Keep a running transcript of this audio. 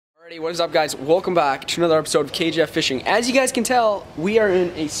Hey, what is up guys? Welcome back to another episode of KJF Fishing. As you guys can tell, we are in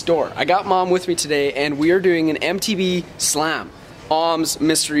a store. I got Mom with me today and we are doing an MTB slam. Mom's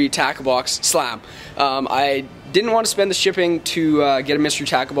mystery tackle box slam. I didn't want to spend the shipping to get a mystery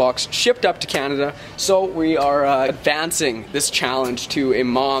tackle box shipped up to Canada, so we are advancing this challenge to a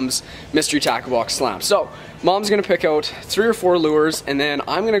Mom's mystery tackle box slam. So Mom's gonna pick out 3 or 4 lures and then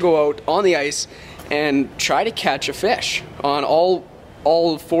I'm gonna go out on the ice and try to catch a fish on all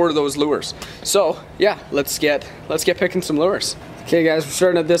 4 of those lures. So yeah, let's get picking some lures. Okay guys, we're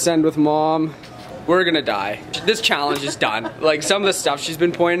starting at this end with Mom. We're gonna die. This challenge is done. Like some of the stuff she's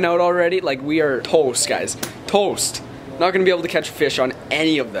been pointing out already, like we are toast, guys. Toast. Not gonna be able to catch fish on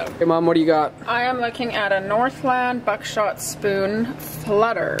any of them. Hey Mom, what do you got? I am looking at a Northland buckshot spoon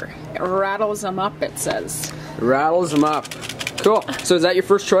flutter. It rattles them up, it says. Rattles them up. Cool. So is that your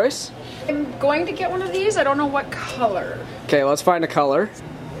first choice? I'm going to get one of these. I don't know what color. Okay, let's find a color.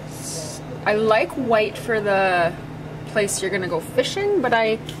 I like white for the place you're gonna go fishing, but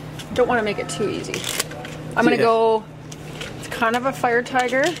I don't want to make it too easy. I'm gonna go, it's kind of a fire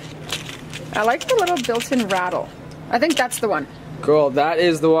tiger. I like the little built-in rattle. I think that's the one. Cool, that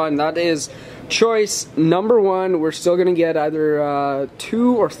is the one. That is choice number 1. We're still gonna get either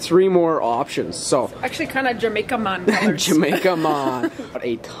 2 or 3 more options. So actually kind of Jamaica man colors. Jamaica man.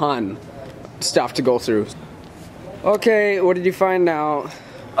 A ton of stuff to go through. Okay, what did you find now?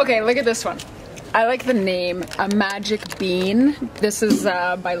 Okay, look at this one. I like the name, A Magic Bean. This is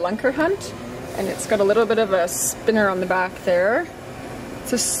by Lunker Hunt, and it's got a little bit of a spinner on the back there.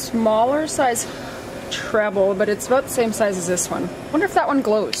 It's a smaller size treble, but it's about the same size as this one. I wonder if that one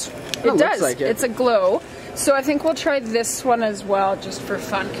glows. It does. Like it. It's a glow. So I think we'll try this one as well, just for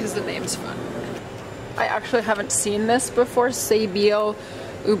fun, because the name's fun. I actually haven't seen this before, Frabil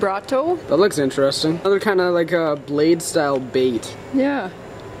Ubrato. That looks interesting. Another kind of like a blade style bait. Yeah.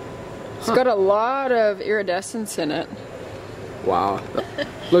 It's got a lot of iridescence in it. Wow.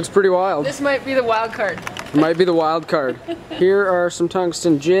 Looks pretty wild. This might be the wild card. Might be the wild card. Here are some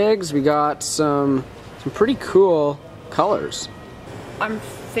tungsten jigs. We got some pretty cool colors. I'm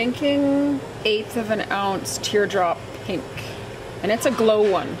thinking 1/8 of an ounce teardrop pink. And it's a glow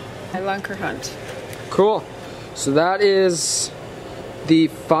one. I Lunker Hunt. Cool. So that is the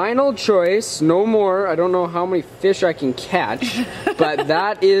final choice. No more. I don't know how many fish I can catch, but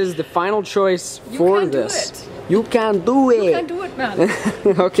that is the final choice for this. You can do it. You can do it, man.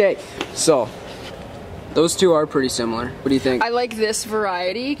 Okay, so those two are pretty similar. What do you think? I like this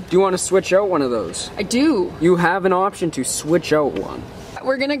variety. Do you want to switch out one of those? I do. You have an option to switch out one.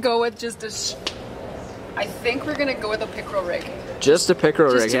 We're gonna go with just I think we're gonna go with a pickerel rig. Just a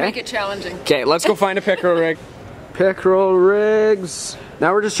pickerel rig, Just to make it challenging. Okay, let's go find a pickerel rig. Pickerel rigs.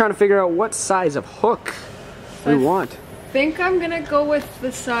 Now we're just trying to figure out what size of hook we want. I think I'm gonna go with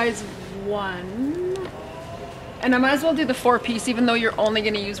the size 1. And I might as well do the 4-piece, even though you're only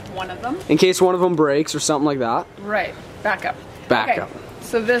gonna use one of them. In case one of them breaks or something like that. Right, back up. Back up.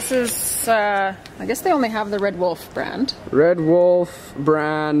 So this is, I guess they only have the Red Wolf brand. Red Wolf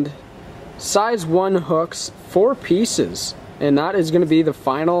brand, size 1 hooks, 4 pieces. And that is gonna be the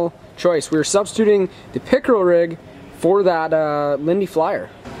final choice. We're substituting the pickerel rig for that Lindy Flyer.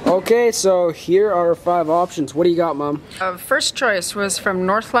 Okay, so here are 5 options. What do you got, Mom? First choice was from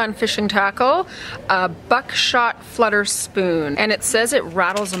Northland Fishing Tackle, a buckshot flutter spoon, and it says it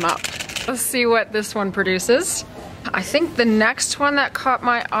rattles them up. Let's see what this one produces. I think the next one that caught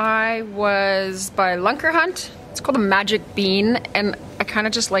my eye was by Lunker Hunt. It's called a Magic Bean, and I kind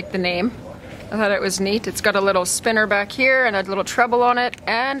of just like the name. I thought it was neat. It's got a little spinner back here and a little treble on it,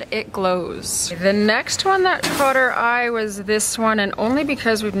 and it glows. The next one that caught our eye was this one, and only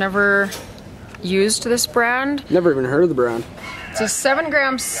because we've never used this brand. Never even heard of the brand. It's a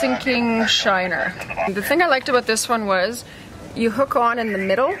 7-gram sinking shiner. The thing I liked about this one was you hook on in the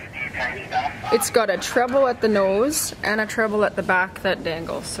middle. It's got a treble at the nose and a treble at the back that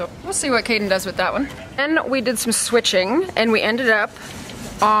dangles. So we'll see what Caden does with that one. Then we did some switching, and we ended up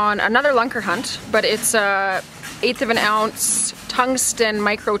on another Lunker Hunt, but it's a 1/8 of an ounce tungsten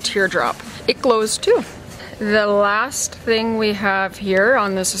micro teardrop. It glows too. The last thing we have here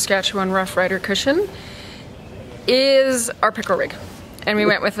on the Saskatchewan Rough Rider cushion is our pickerel rig. And we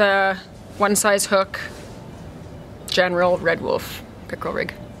went with a 1 size hook, general Red Wolf pickerel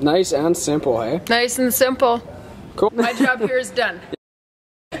rig. Nice and simple, hey? Nice and simple. Cool. My job here is done.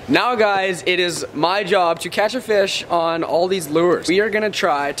 Now guys, it is my job to catch a fish on all these lures. We are gonna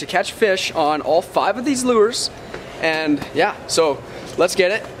try to catch fish on all 5 of these lures. And yeah, so let's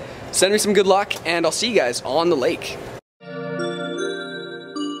get it. Send me some good luck, and I'll see you guys on the lake.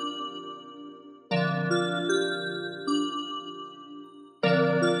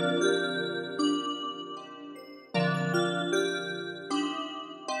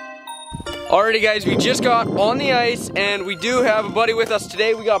 Alrighty guys, we just got on the ice and we do have a buddy with us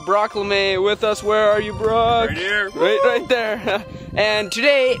today. We got Brock LeMay with us. Where are you, Brock? Right here. Right there. And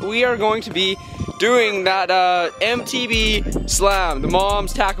today we are going to be doing that MTB slam, the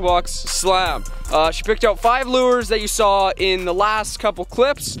mom's tackle box slam. She picked out 5 lures that you saw in the last couple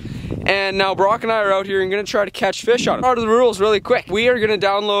clips. And now Brock and I are out here and gonna try to catch fish on it. Part of the rules really quick. We are gonna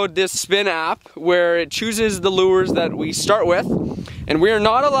download this spin app where it chooses the lures that we start with. And we are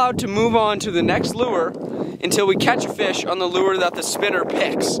not allowed to move on to the next lure until we catch a fish on the lure that the spinner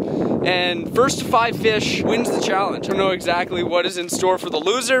picks. And first to 5 fish wins the challenge. I don't know exactly what is in store for the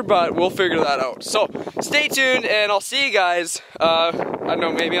loser, but we'll figure that out. So stay tuned and I'll see you guys, I don't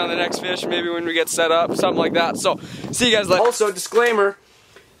know, maybe on the next fish, maybe when we get set up, something like that. So see you guys later. Also, disclaimer,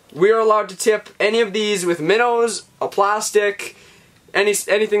 we are allowed to tip any of these with minnows, a plastic,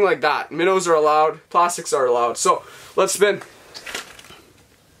 anything like that. Minnows are allowed, plastics are allowed. So let's spin.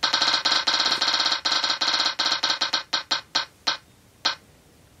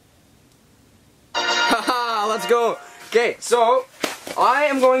 Let's go. Okay, so I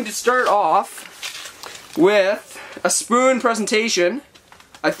am going to start off with a spoon presentation.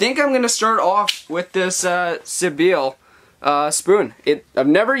 I think I'm going to start off with this Frabil spoon. I've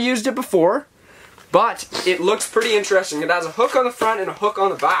never used it before, but it looks pretty interesting. It has a hook on the front and a hook on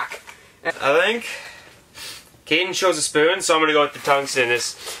the back. And I think Caden chose a spoon, so I'm gonna go with the tungsten.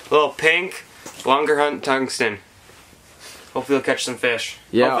 This little pink Longer Hunt tungsten. Hopefully he'll catch some fish.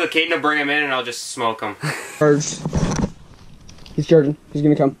 Yeah. Hopefully Caden will bring him in and I'll just smoke him. Charged. He's charging. He's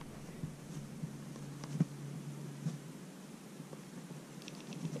gonna come.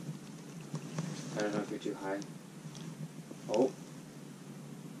 I don't know if you're too high. Oh.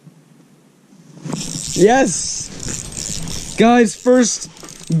 Yes! Guys, first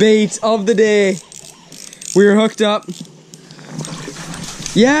bait of the day. We're hooked up.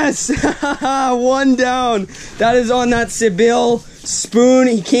 Yes! One down. That is on that Frabil spoon.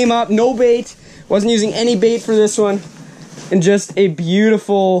 He came up, no bait. Wasn't using any bait for this one. And just a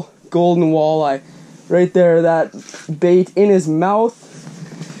beautiful golden walleye. Right there, that bait in his mouth.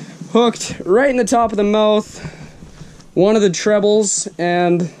 Hooked right in the top of the mouth. One of the trebles.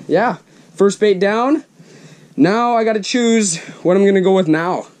 And yeah, first bait down. Now I gotta choose what I'm gonna go with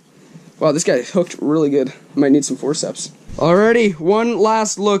now. Wow, this guy hooked really good. Might need some forceps. Alrighty, one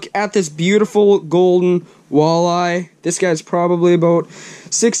last look at this beautiful golden walleye. This guy's probably about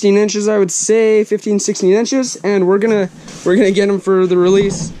 16 inches, I would say, 15, 16 inches, and we're gonna get him for the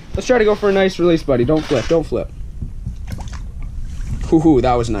release. Let's try to go for a nice release, buddy. Don't flip, don't flip. Hoo-hoo,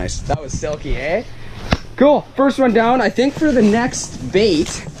 that was nice. That was silky, eh? Cool, first one down. I think for the next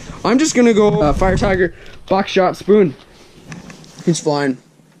bait, I'm just gonna go Fire Tiger buckshot spoon. He's flying.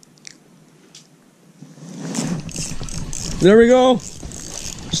 There we go.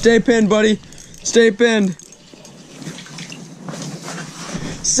 Stay pinned, buddy. Stay pinned.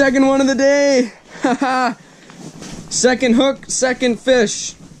 Second one of the day. Haha. Second hook, second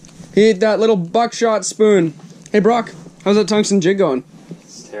fish. He ate that little buckshot spoon. Hey, Brock, how's that tungsten jig going?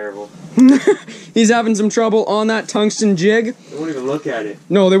 It's terrible. He's having some trouble on that tungsten jig. They won't even look at it.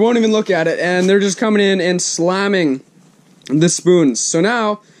 No, they won't even look at it, and they're just coming in and slamming the spoons. So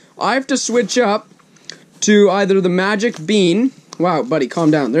now, I have to switch up to either the magic bean. Wow, buddy,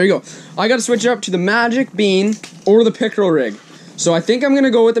 calm down. There you go. I gotta switch up to the magic bean or the pickerel rig. So I think I'm gonna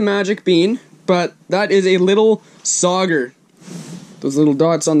go with the magic bean, but that is a little sauger. Those little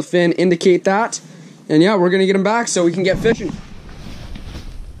dots on the fin indicate that. And yeah, we're gonna get him back so we can get fishing.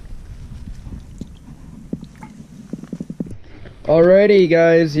 Alrighty,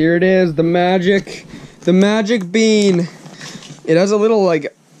 guys, here it is, the magic bean. It has a little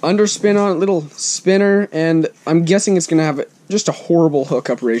like underspin on it, little spinner, and I'm guessing it's gonna have just a horrible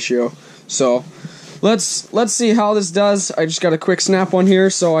hookup ratio. So let's see how this does. I just got a quick snap one here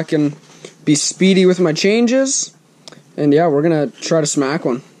so I can be speedy with my changes. And yeah, we're gonna try to smack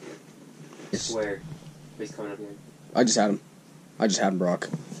one. I swear. He's coming up here. I just had him, Brock.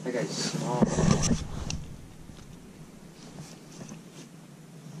 That guy's small.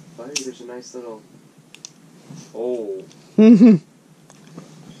 Buddy, there's a nice little... Oh.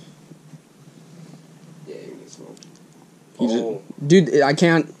 Oh. Dude, I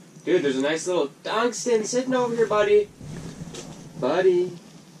can't. Dude, there's a nice little tungsten sitting over here, buddy. Buddy.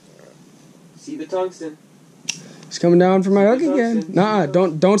 See the tungsten? He's coming down for my hook again. Nah,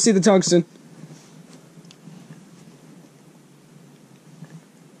 don't see the tungsten.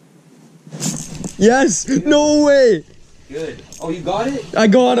 Yes! No way! Good. Oh, you got it? I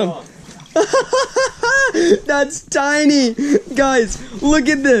got him. That's tiny. Guys, look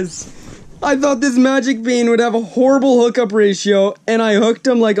at this. I thought this magic bean would have a horrible hookup ratio, and I hooked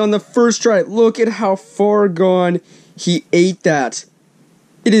him like on the first try. Look at how far gone he ate that.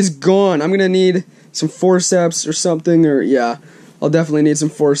 It is gone. I'm gonna need some forceps or something, or yeah, I'll definitely need some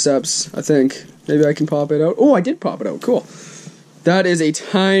forceps, I think. Maybe I can pop it out. Oh, I did pop it out. Cool. That is a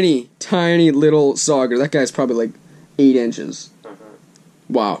tiny, tiny little sauger. That guy's probably like 8 inches.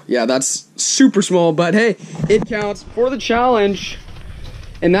 Wow. Yeah, that's super small, but hey, it counts for the challenge.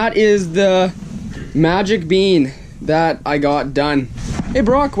 And that is the magic bean that I got done. Hey,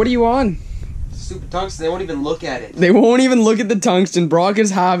 Brock, what are you on? Super tungsten, they won't even look at it. They won't even look at the tungsten. Brock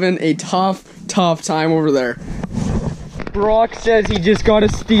is having a tough time over there. Brock says he just got a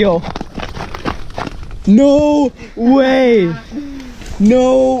steal. No way!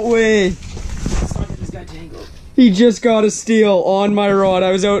 No way! He just got a steal on my rod.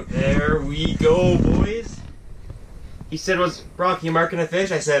 I was out. There we go, boys. He said, Brock, you marking a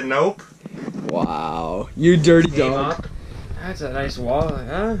fish? I said, nope. Wow, you dirty dog. That's a nice walleye,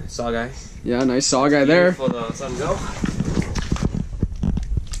 huh? Saw guy. Yeah, nice saw guy there. Beautiful though, let's let him go.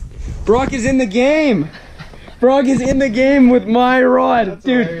 Brock is in the game. Brock is in the game with my rod. That's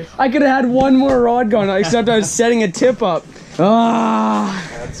dude, hilarious. I could have had one more rod going, except I was setting a tip up. Ah.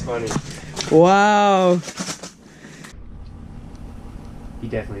 That's funny. Wow. He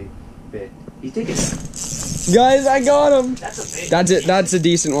definitely bit. He's taking it. Guys, I got him. That's a big. That's it. That's a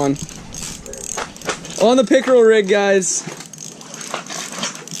decent one. On the pickerel rig, guys.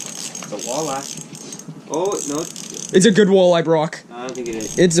 The walleye. Oh, no. It's a good walleye, Brock. I don't think it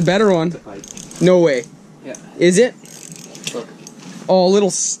is. It's a better one. It's a pike. No way. Yeah. Is it? Look. Oh,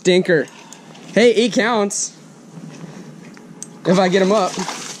 little stinker. Hey, he counts. If I get him up.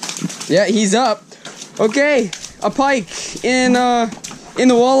 Yeah, he's up. Okay, a pike in the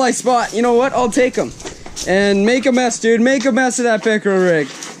walleye spot. You know what? I'll take him. And make a mess, dude. Make a mess of that pickerel rig.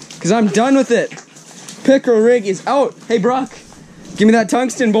 Because I'm done with it. Pickerel rig is out. Hey, Brock. Give me that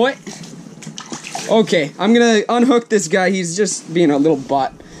tungsten, boy. Okay, I'm going to unhook this guy. He's just being a little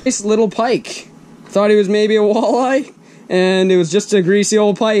butt. Nice little pike. Thought he was maybe a walleye. And it was just a greasy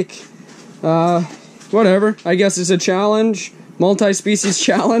old pike. Whatever. I guess it's a challenge. Multi-species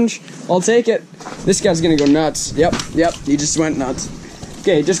challenge. I'll take it. This guy's gonna go nuts. Yep, he just went nuts.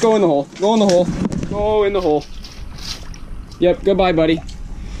 Okay, just go in the hole. Go in the hole. Go in the hole. Yep, goodbye, buddy.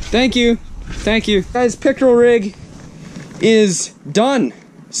 Thank you. Thank you. Guys, pickerel rig is done.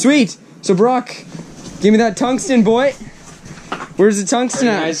 Sweet. So, Brock, give me that tungsten, boy. Where's the tungsten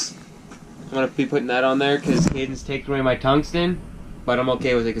at? Guys, I'm gonna be putting that on there because Caden's taking away my tungsten. But I'm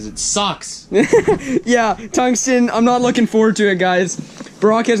okay with it because it sucks. Yeah, tungsten, I'm not looking forward to it, guys.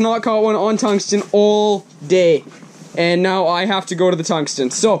 Brock has not caught one on tungsten all day. And now I have to go to the tungsten.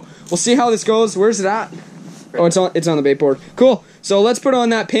 So, we'll see how this goes. Where's it at? Oh, it's on the bait board. Cool. So, let's put on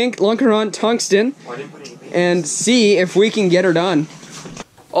that pink Lunker Hunt tungsten and see if we can get her done.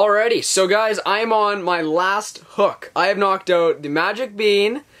 Alrighty, so guys, I'm on my last hook. I have knocked out the magic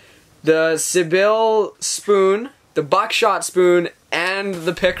bean, the Frabil spoon, the buckshot spoon, and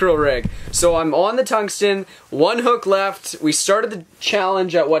the pickerel rig. So I'm on the tungsten, one hook left. We started the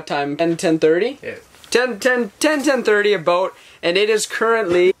challenge at what time? 10:30? Yeah. 10:30 about, and it is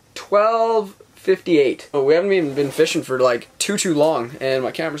currently 12:58. Oh, we haven't even been fishing for like too long, and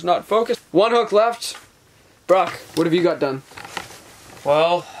my camera's not focused. One hook left. Brock, what have you got done?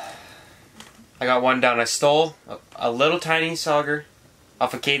 Well, I got one down. I stole a little tiny sauger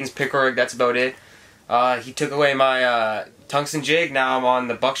off of Caden's pickerel rig. That's about it. He took away my tungsten jig. Now I'm on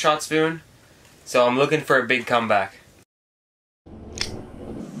the buckshot spoon. So I'm looking for a big comeback.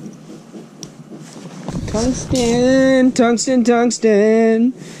 Tungsten, tungsten,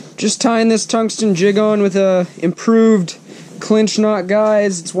 tungsten. Just tying this tungsten jig on with a improved clinch knot,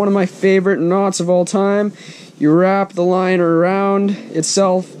 guys. It's one of my favorite knots of all time. You wrap the line around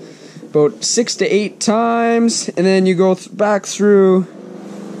itself about 6 to 8 times, and then you go back through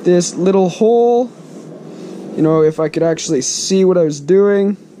this little hole. You know, if I could actually see what I was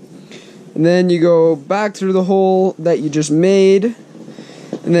doing. And then you go back through the hole that you just made.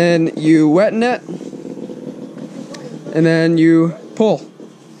 And then you weten it. And then you pull.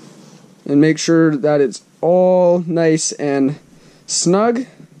 And make sure that it's all nice and snug.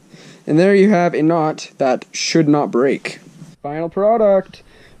 And there you have a knot that should not break. Final product.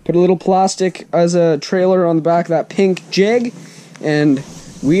 Put a little plastic as a trailer on the back of that pink jig. And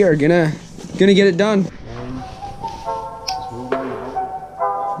we are gonna get it done.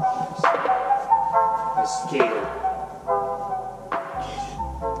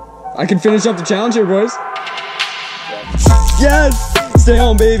 I can finish up the challenge here, boys. Yes! Stay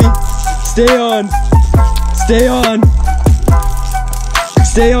on, baby. Stay on. Stay on.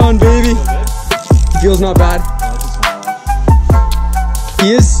 Stay on, baby. Feels not bad.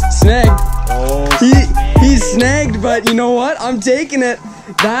 He is snagged. He's snagged, but you know what? I'm taking it.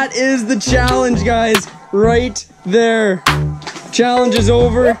 That is the challenge, guys. Right there. Challenge is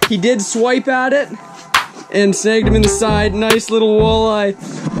over. He did swipe at it and snagged him in the side. Nice little walleye.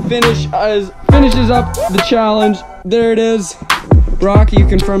 Finishes up the challenge. There it is. Brock, you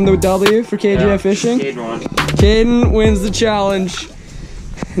confirm the W for KJF Fishing? Caden wins the challenge.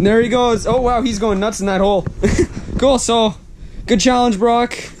 And there he goes. Oh wow, he's going nuts in that hole. Cool, so good challenge,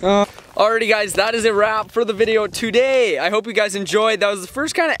 Brock. Alrighty guys, that is a wrap for the video today. I hope you guys enjoyed. That was the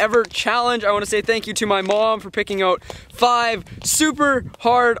first kind of ever challenge. I want to say thank you to my mom for picking out 5 super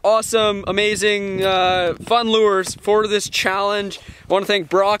hard, awesome, amazing, fun lures for this challenge. I want to thank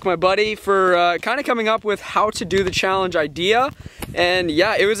Brock, my buddy, for kind of coming up with how to do the challenge idea. And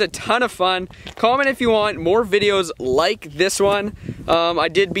yeah, it was a ton of fun. Comment if you want more videos like this one. I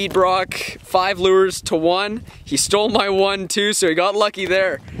did beat Brock 5 lures to 1. He stole my one too, so he got lucky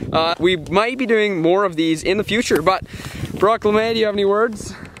there. We might be doing more of these in the future, but Brock LeMay, do you have any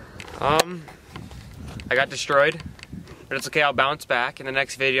words? I got destroyed, but it's okay, I'll bounce back. In the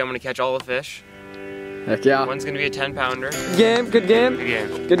next video, I'm gonna catch all the fish. Heck yeah. One's gonna be a 10-pounder. Good game, good game. Good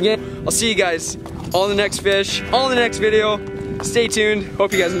game. Good game. I'll see you guys on the next fish, on the next video. Stay tuned.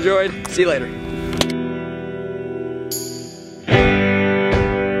 Hope you guys enjoyed. See you later.